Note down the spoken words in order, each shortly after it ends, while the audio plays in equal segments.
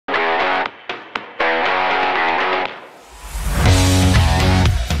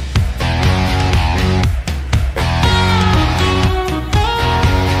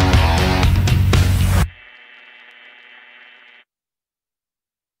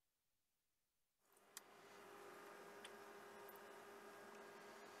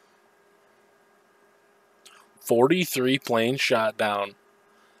43 planes shot down.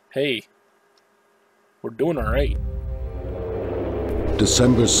 Hey, we're doing all right.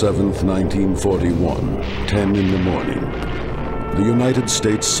 December 7th, 1941, 10 in the morning. The United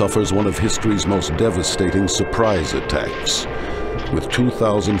States suffers one of history's most devastating surprise attacks. With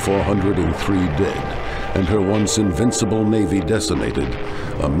 2,403 dead and her once invincible navy decimated,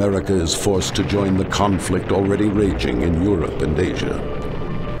 America is forced to join the conflict already raging in Europe and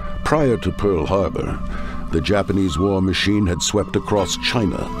Asia. Prior to Pearl Harbor, the Japanese war machine had swept across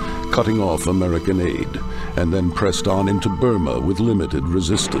China, cutting off American aid, and then pressed on into Burma with limited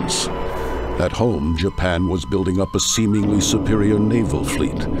resistance. At home, Japan was building up a seemingly superior naval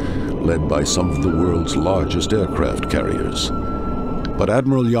fleet, led by some of the world's largest aircraft carriers. But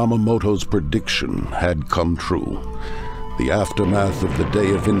Admiral Yamamoto's prediction had come true. The aftermath of the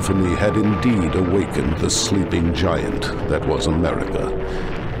Day of Infamy had indeed awakened the sleeping giant that was America.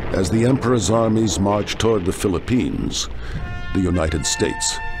 As the Emperor's armies marched toward the Philippines, the United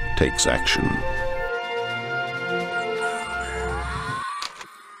States takes action.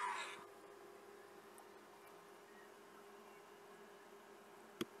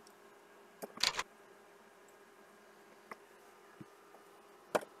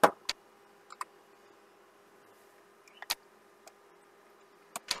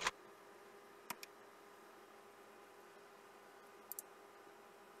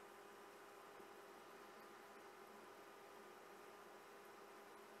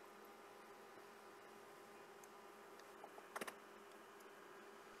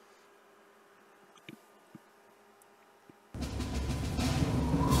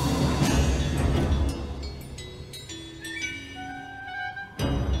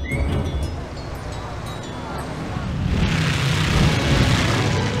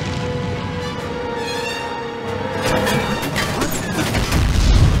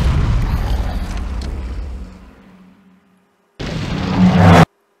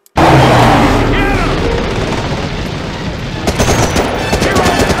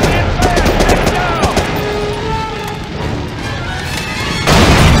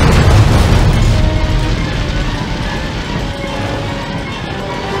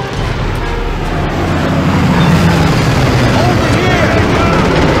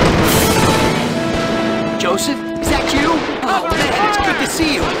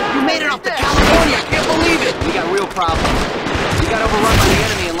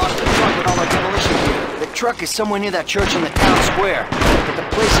 Is somewhere near that church in the town square, but the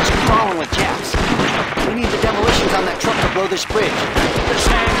place is crawling with Japs. We need the demolitions on that truck to blow this bridge. Just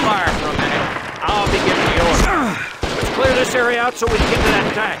stand fire for a minute. I'll be giving the order. Let's clear this area out so we can get to that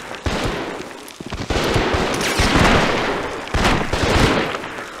tank.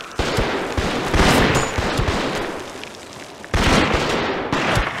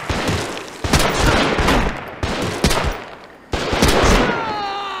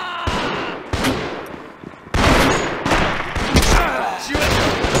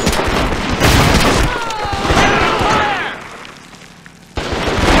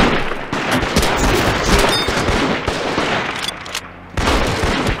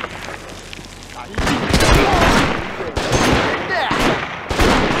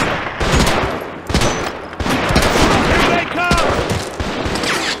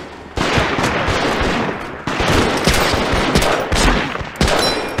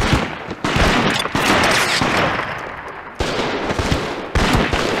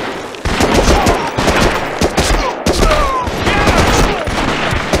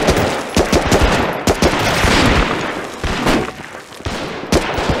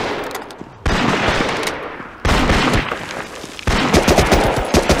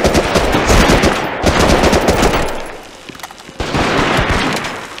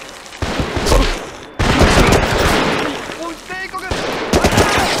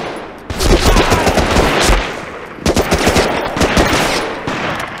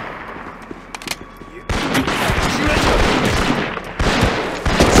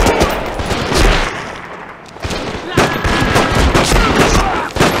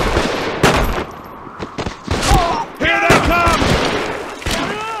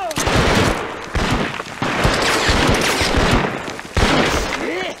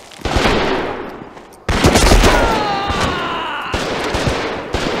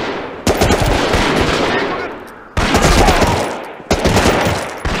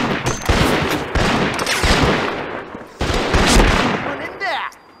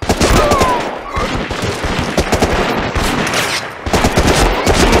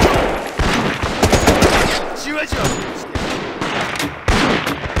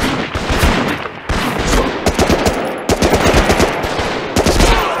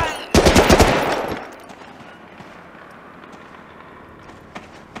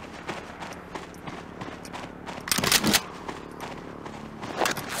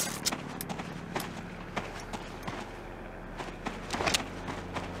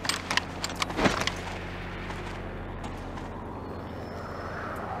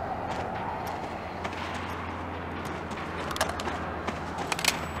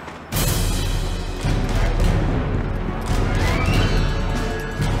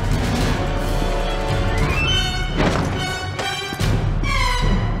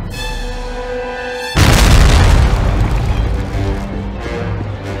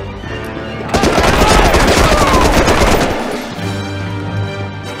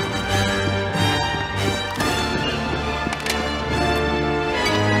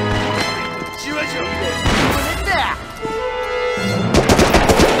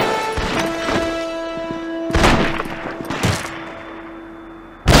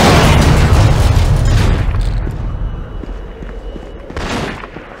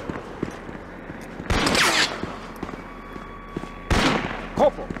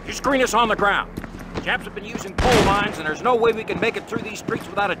 Corporal, you screen us on the ground. Japs have been using coal mines, and there's no way we can make it through these streets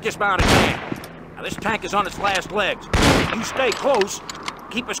without a dismounted tank. Now, this tank is on its last legs. You stay close,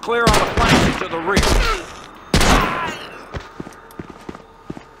 keep us clear on the flanks and to the rear.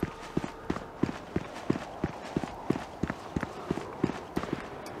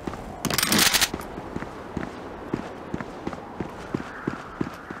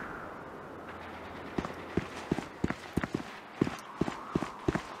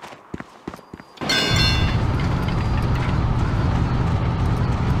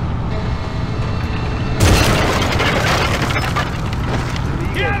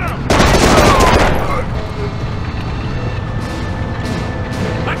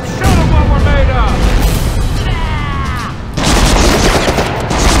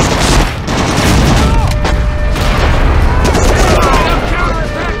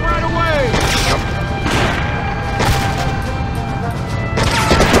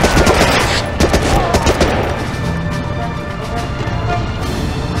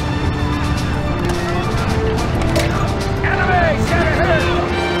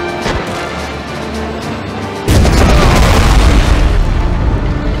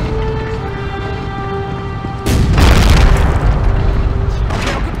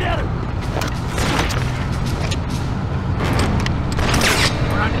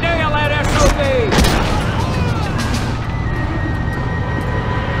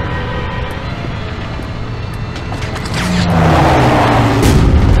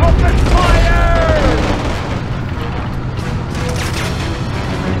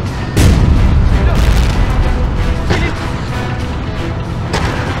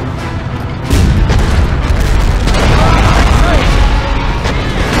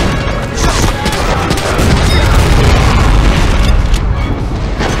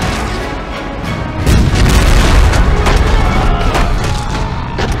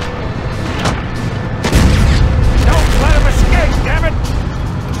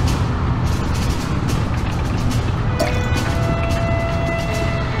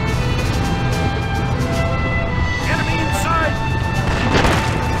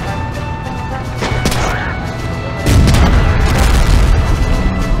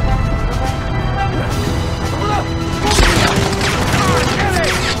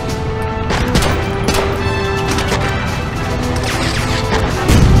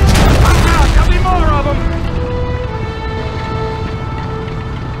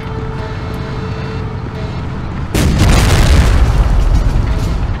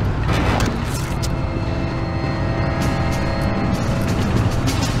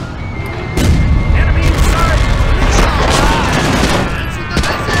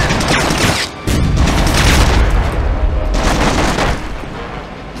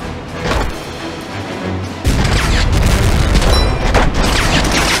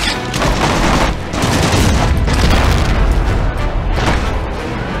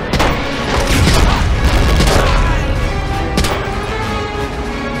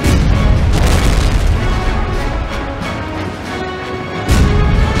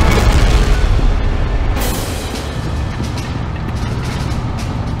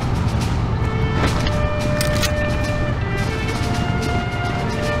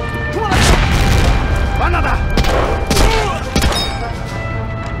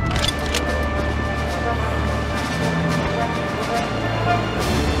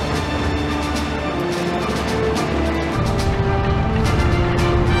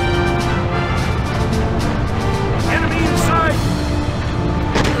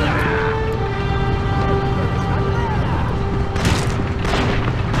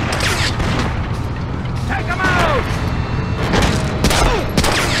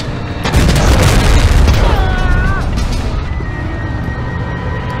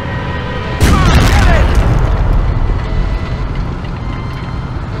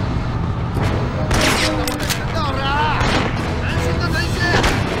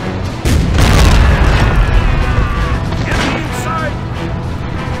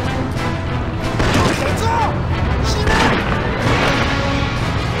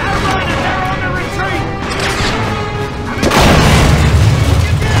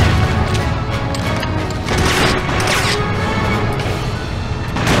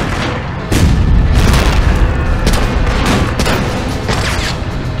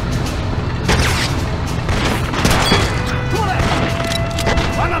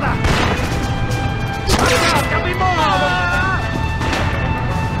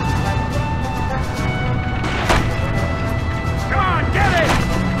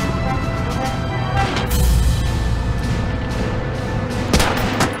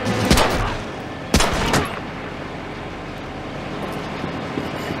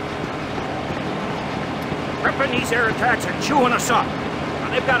 slipping, these air attacks are chewing us up. Now,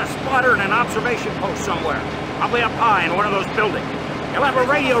 they've got a spotter and an observation post somewhere. Probably up high in one of those buildings. They'll have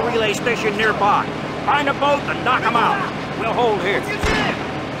a radio relay station nearby. Find a boat and knock them out. We'll hold here.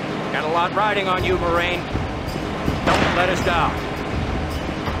 Got a lot riding on you, Marine. Don't let us down.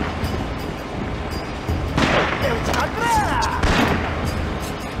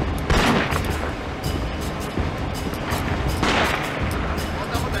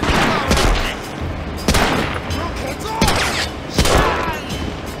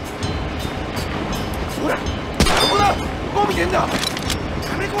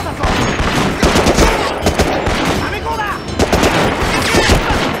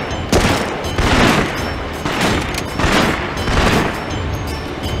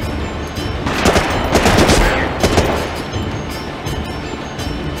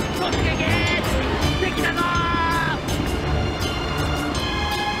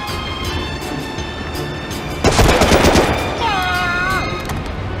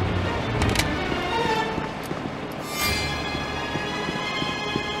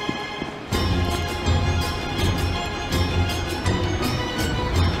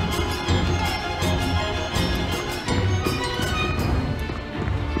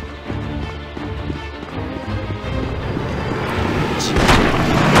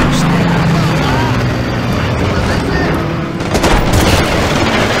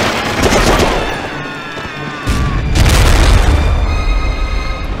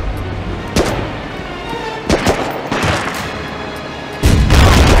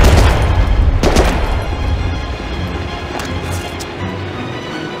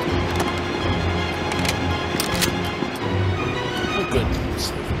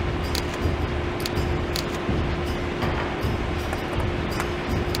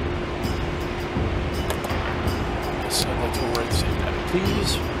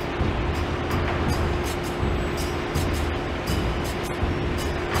 Please.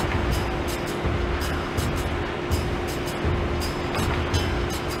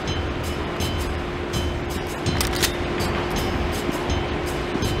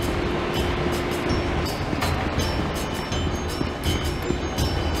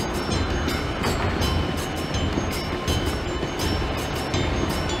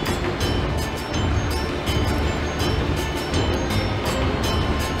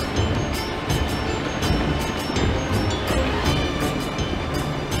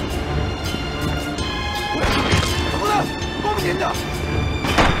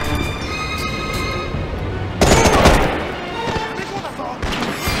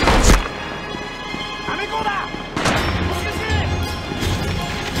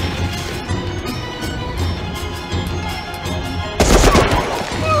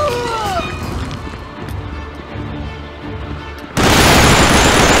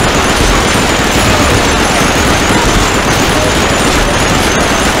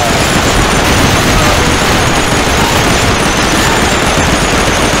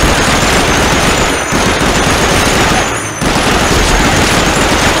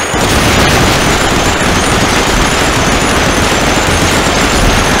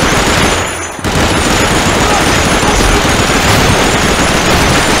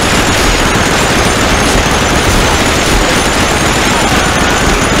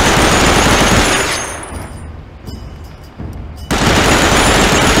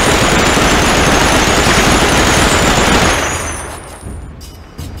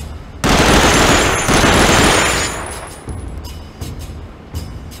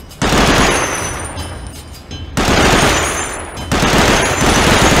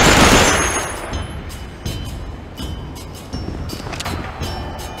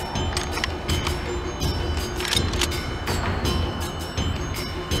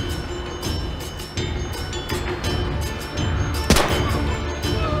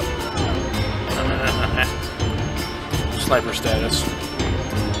 Sniper status.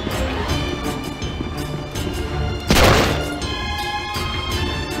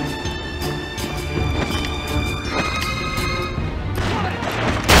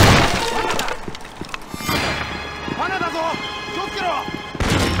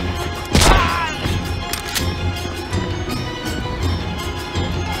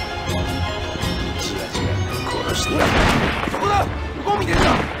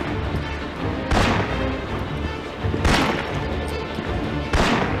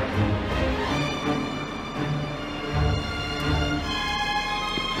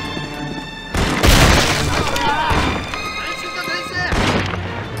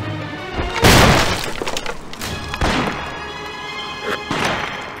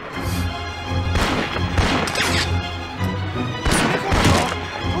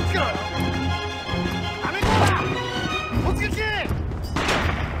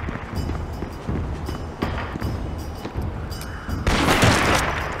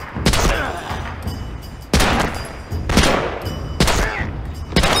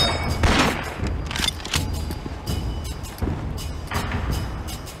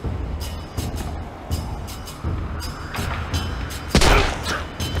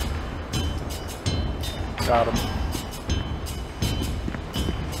 Got him.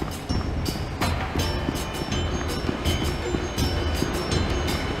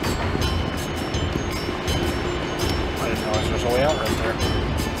 I didn't realize there's a way out right there.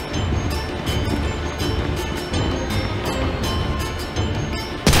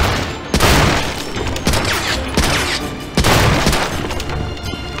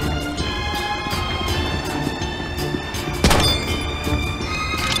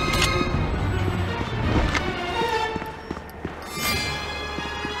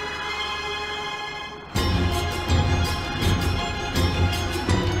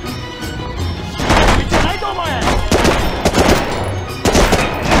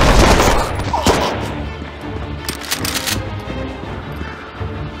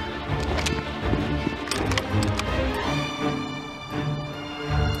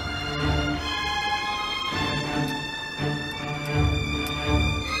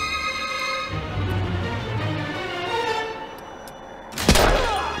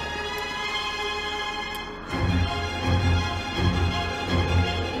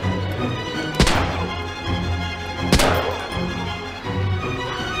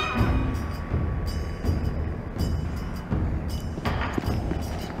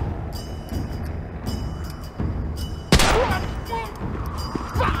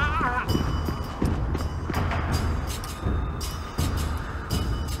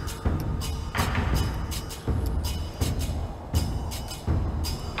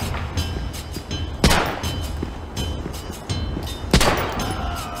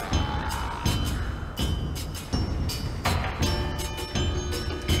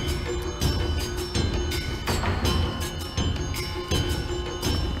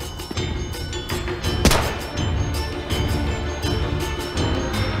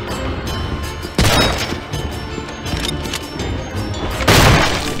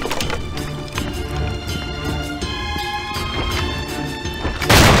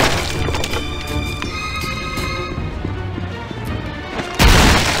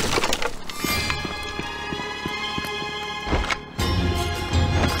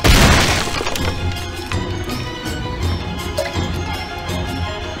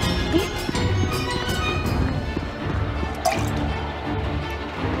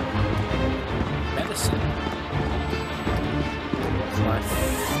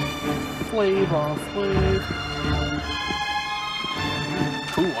 Flavor Flav.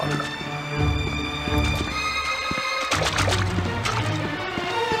 Cool water.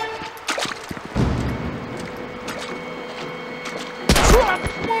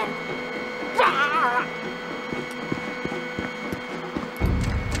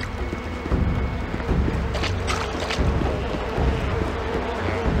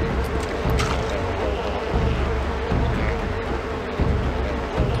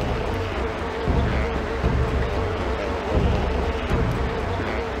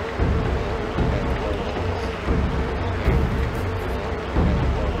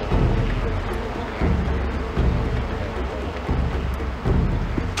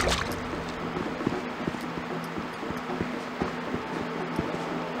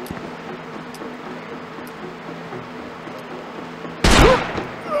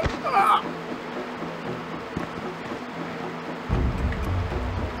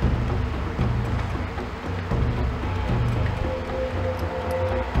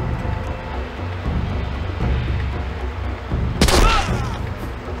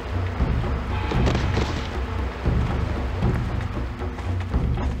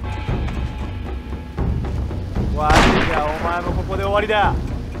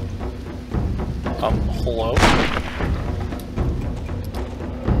 Hello?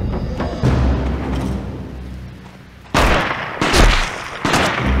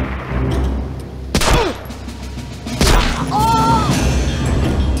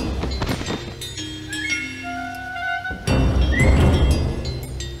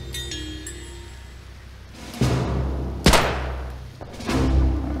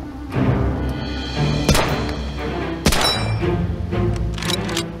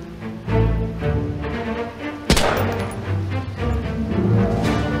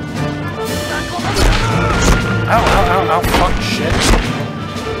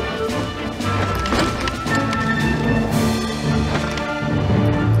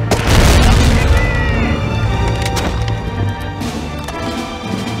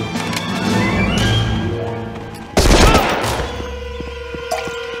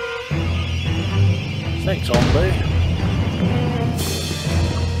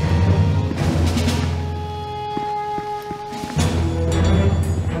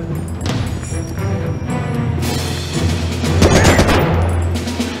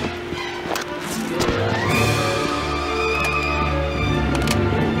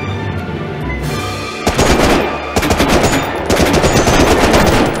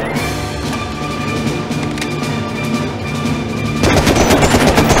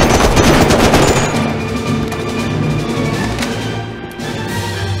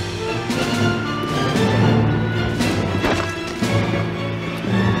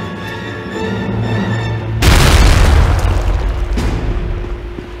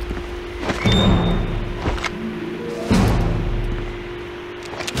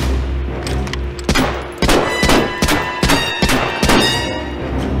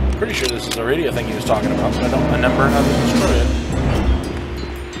 is the radio thing he was talking about, but I don't remember how to destroy it.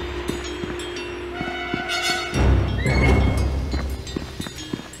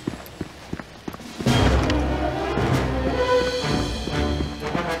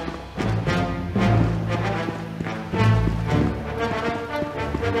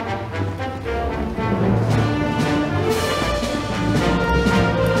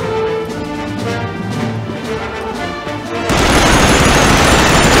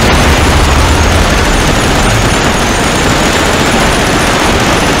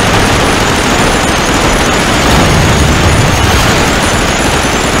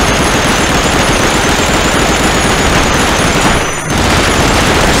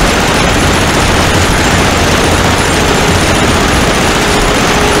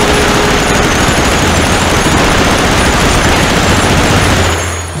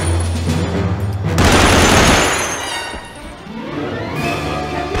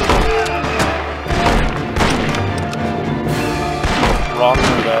 Wrong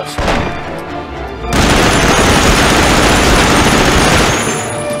for that song.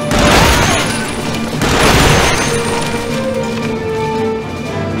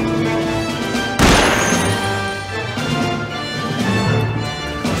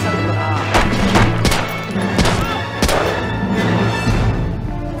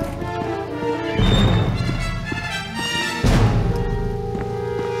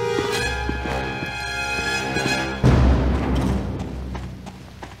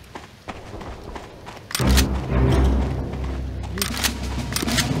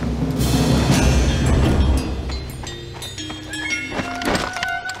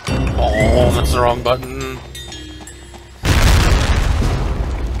 Oh, that's the wrong button.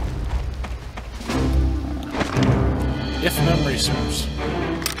 If memory serves.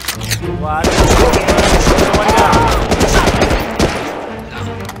 What? Going down.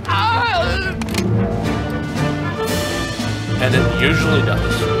 And it usually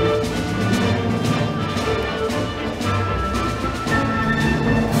does.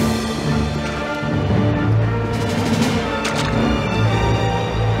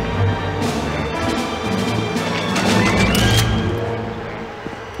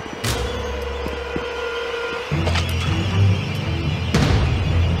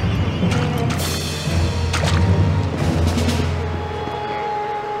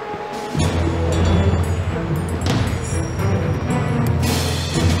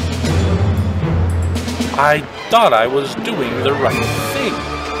 I thought I was doing the right thing.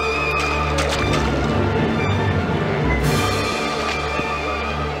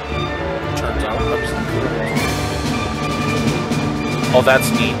 Turns out I was incorrect. Oh, that's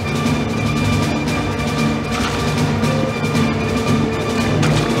neat.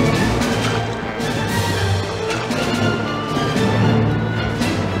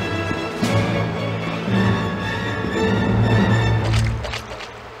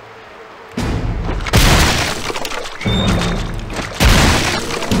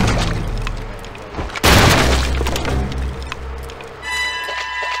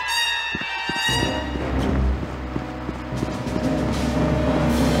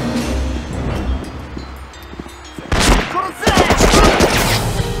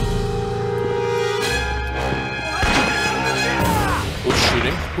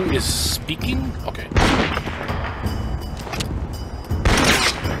 Who is speaking? Okay.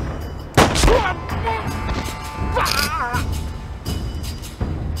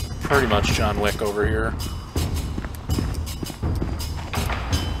 Pretty much John Wick over here.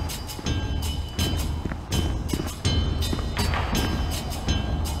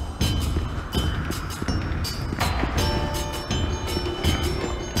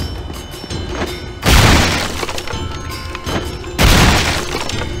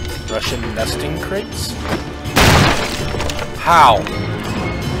 Russian nesting crates? How?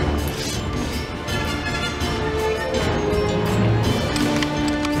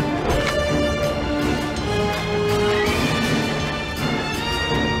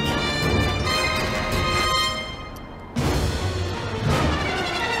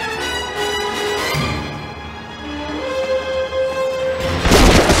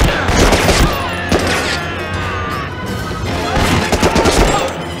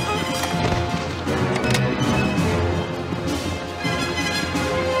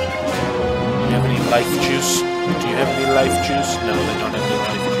 Life juice? Do you have any life juice? No, they don't have any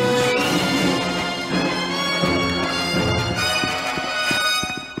life juice.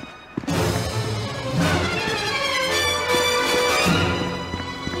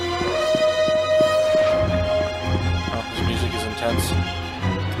 Oh, this music is intense.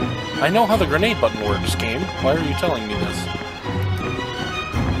 I know how the grenade button works, game. Why are you telling me this?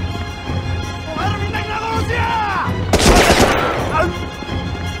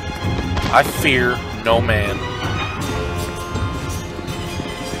 I fear no man.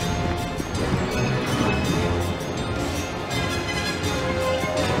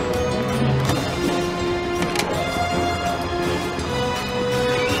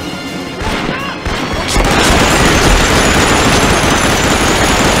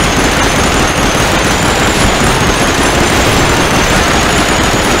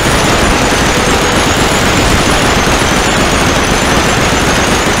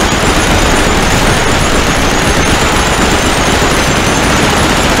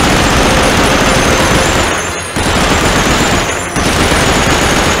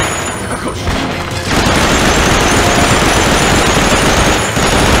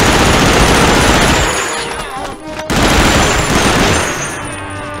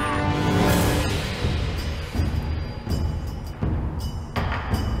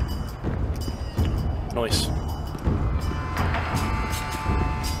 Nice.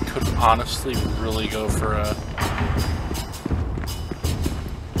 Could honestly really go for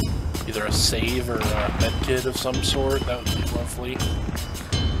either a save or a med kit of some sort. That would be lovely.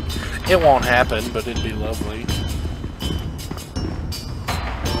 It won't happen, but it'd be lovely.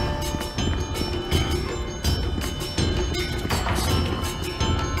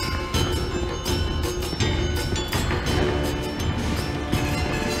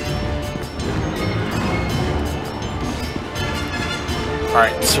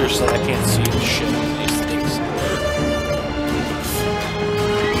 Alright, seriously, I can't see the shit out of these things.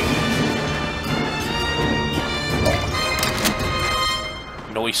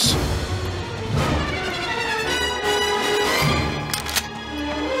 Nice.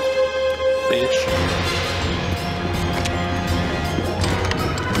 Bitch.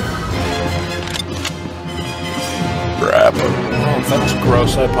 Bravo. Oh, that was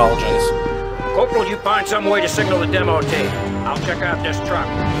gross, I apologize. Corporal, you find some way to signal the demo team. I'll check out this truck.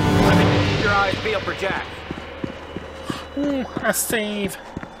 I mean, keep your eyes peeled for Jack. Ooh, a save.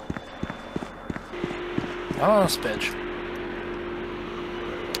 Oh, bitch.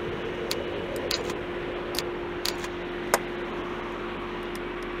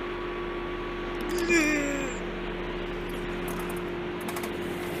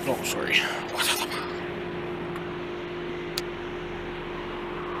 Oh, sorry.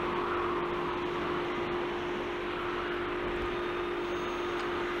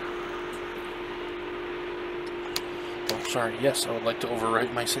 Sorry, yes, I would like to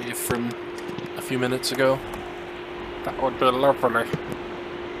overwrite my save from a few minutes ago. That would be lovely.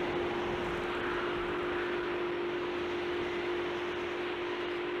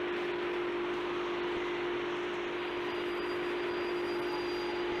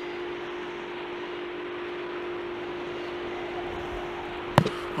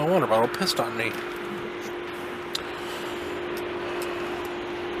 My water bottle pissed on me.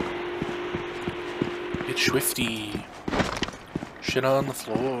 It's Swifty. Shit on the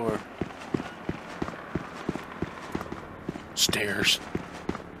floor. Stairs.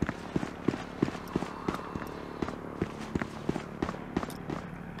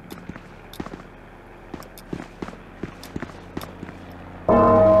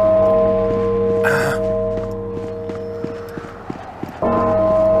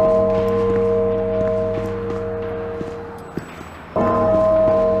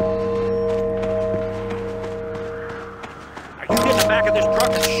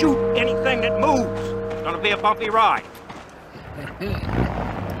 Bumpy ride.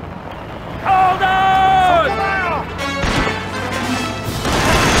 Hold on!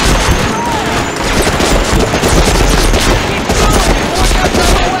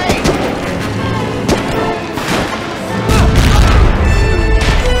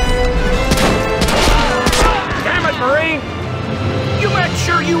 Damn it, Marine! You make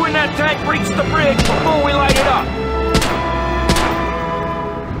sure you and that tank reach the bridge before we light it up.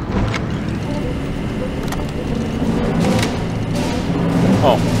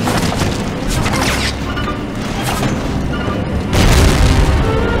 Oh.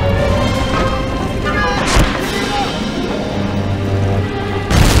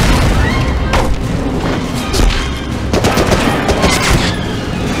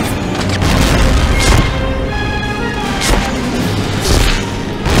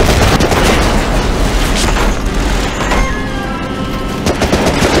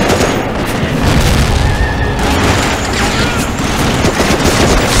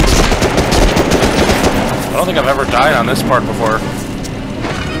 I don't think I've ever died on this part before.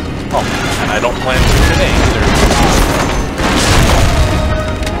 Oh, and I don't plan to today either.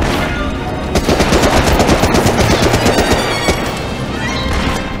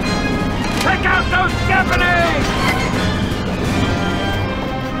 Check out those Japanese!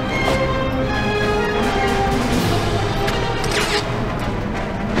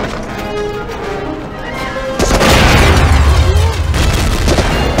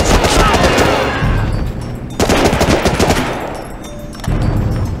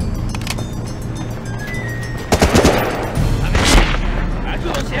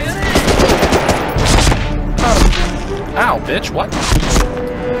 Ow, bitch, what?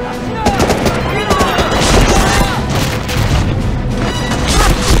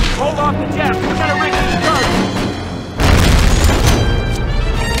 Hold off the Japs. We gotta rig these guns.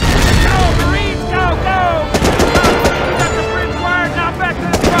 Go, Marines, go, go! Got the bridge wired, now back to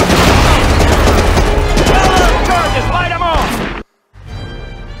the truck. Charges, light them off!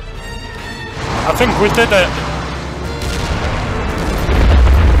 I think we did it.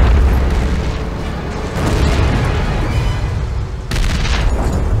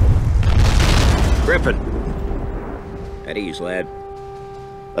 Griffin. At ease, lad.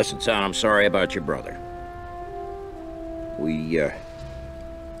 Listen, son, I'm sorry about your brother. We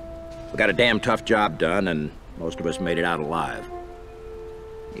got a damn tough job done, and most of us made it out alive.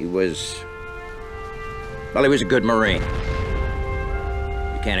 He was a good Marine.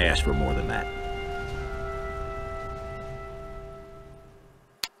 You can't ask for more than that.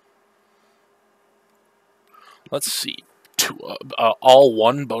 Let's see. All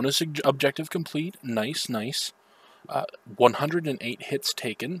one bonus objective complete. Nice, nice. 108 hits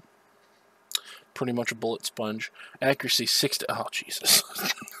taken. Pretty much a bullet sponge. Accuracy 60. Oh, Jesus.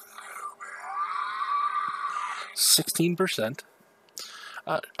 16%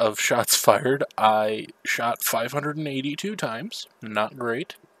 of shots fired. I shot 582 times. Not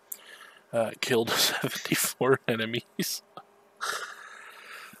great. Killed 74 enemies.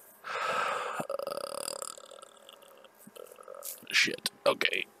 Shit.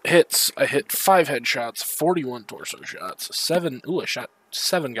 Okay. Hits. I hit 5 headshots, 41 torso shots, 7. Ooh, I shot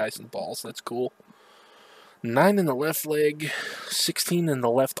 7 guys in the balls. That's cool. 9 in the left leg, 16 in the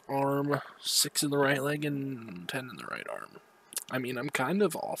left arm, 6 in the right leg, and 10 in the right arm. I mean, I'm kind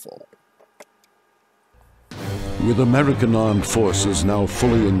of awful. With American armed forces now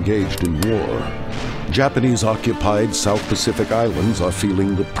fully engaged in war, Japanese-occupied South Pacific Islands are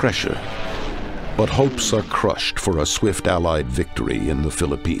feeling the pressure. But hopes are crushed for a swift Allied victory in the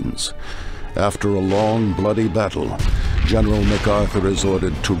Philippines. After a long, bloody battle, General MacArthur is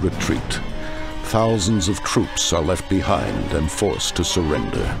ordered to retreat. Thousands of troops are left behind and forced to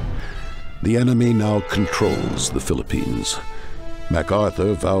surrender. The enemy now controls the Philippines.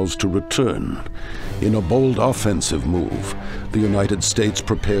 MacArthur vows to return. In a bold offensive move, the United States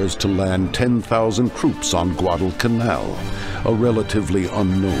prepares to land 10,000 troops on Guadalcanal, a relatively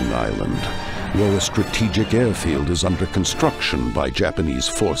unknown island, where a strategic airfield is under construction by Japanese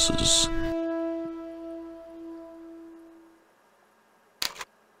forces.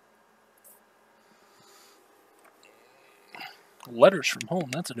 Letters from home,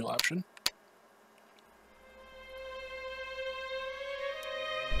 that's a new option.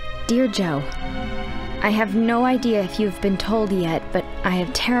 Dear Joe, I have no idea if you've been told yet, but I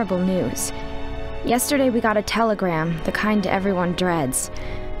have terrible news. Yesterday we got a telegram, the kind everyone dreads.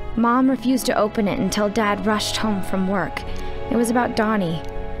 Mom refused to open it until Dad rushed home from work. It was about Donnie.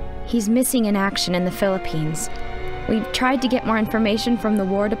 He's missing in action in the Philippines. We've tried to get more information from the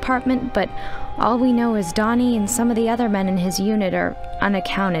War Department, but all we know is Donnie and some of the other men in his unit are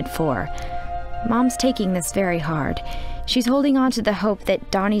unaccounted for. Mom's taking this very hard. She's holding on to the hope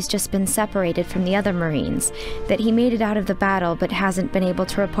that Donnie's just been separated from the other Marines, that he made it out of the battle but hasn't been able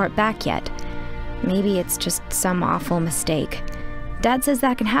to report back yet. Maybe it's just some awful mistake. Dad says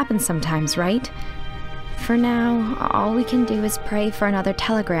that can happen sometimes, right? For now, all we can do is pray for another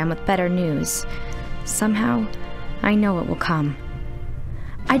telegram with better news. Somehow, I know it will come.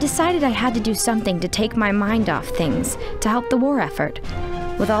 I decided I had to do something to take my mind off things, to help the war effort.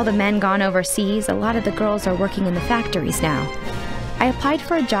 With all the men gone overseas, a lot of the girls are working in the factories now. I applied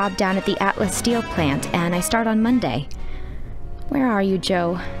for a job down at the Atlas Steel plant, and I start on Monday. Where are you,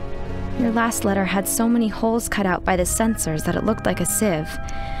 Joe? Your last letter had so many holes cut out by the censors that it looked like a sieve.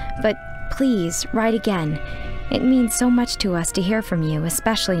 But please, write again. It means so much to us to hear from you,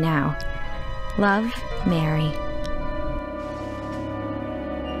 especially now. Love, Mary.